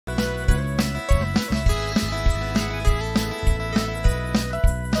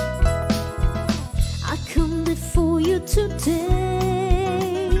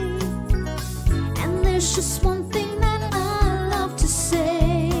today. And there's just one thing that I love to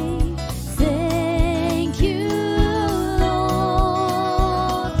say. Thank you,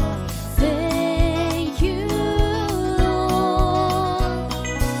 Lord. Thank you, Lord,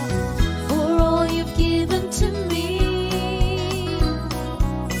 for all you've given to me,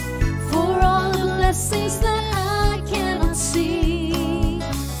 for all the blessings that I cannot see.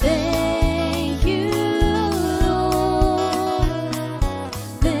 Thank you, Lord.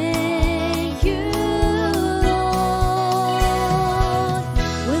 Thank you, Lord.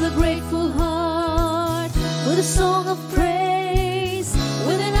 With a grateful heart, with a song of praise,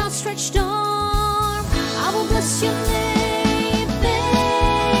 with an outstretched arm, I will bless your name.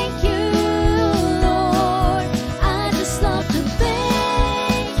 Thank you, Lord. I just love to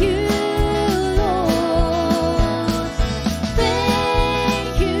thank you, Lord.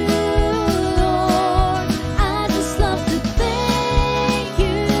 Thank you, Lord. I just love to thank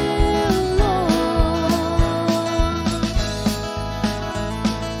you, Lord.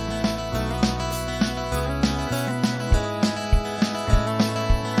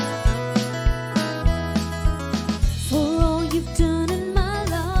 For all you've done in my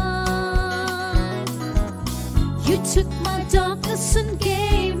life, you took my darkness and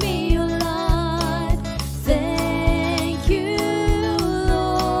gave me your light. Thank you,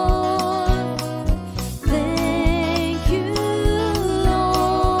 Lord. Thank you,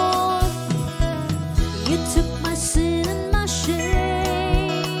 Lord. You took my sin and my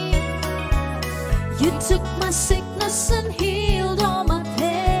shame. You took my sickness and healed all my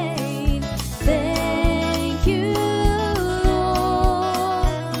pain. Thank you, Lord.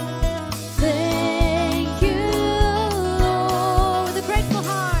 Thank you, Lord. With a grateful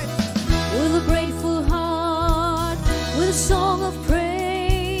heart, with a grateful heart, with a song of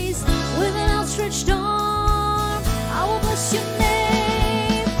praise, with an outstretched arm, I will bless your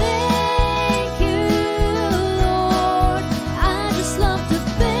name. Thank you, Lord. I just love to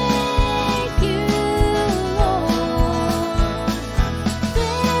thank you, Lord.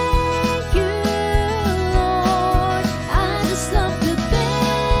 Thank you, Lord. I just love to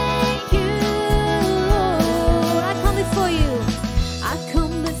thank you, Lord. I come before you. I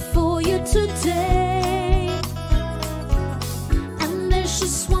come before you today. And there's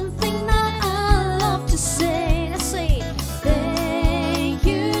just one thing that I love to say. Let's say, thank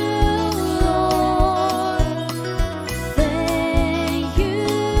you, Lord. Thank you,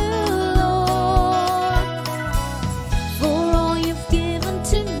 Lord, for all you've given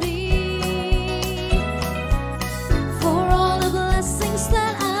to me, for all the blessings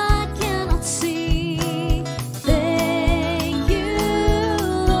that I cannot see. Thank you,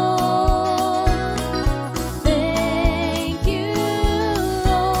 Lord. Thank you,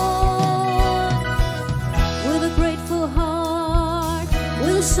 Lord. With a grateful heart,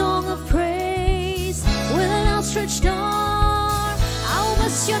 with a song of praise, with an outstretched arm, I will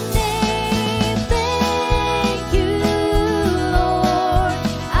bless your name. Thank you, Lord.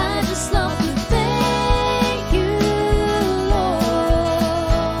 I just love to thank you,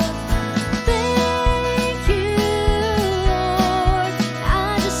 Lord. Thank you, Lord.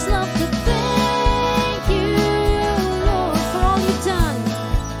 I just love to thank you, Lord, for all you've done,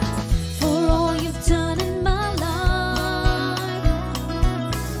 for all you've done in my life.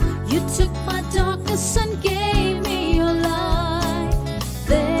 You took my darkness and gave me your light.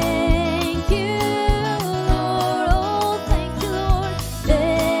 Thank you, Lord. Oh, thank you, Lord.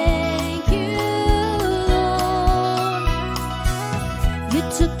 Thank you, Lord. You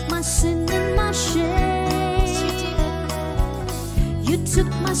took my sin and my shame. You took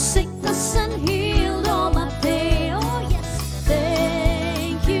my sickness and healed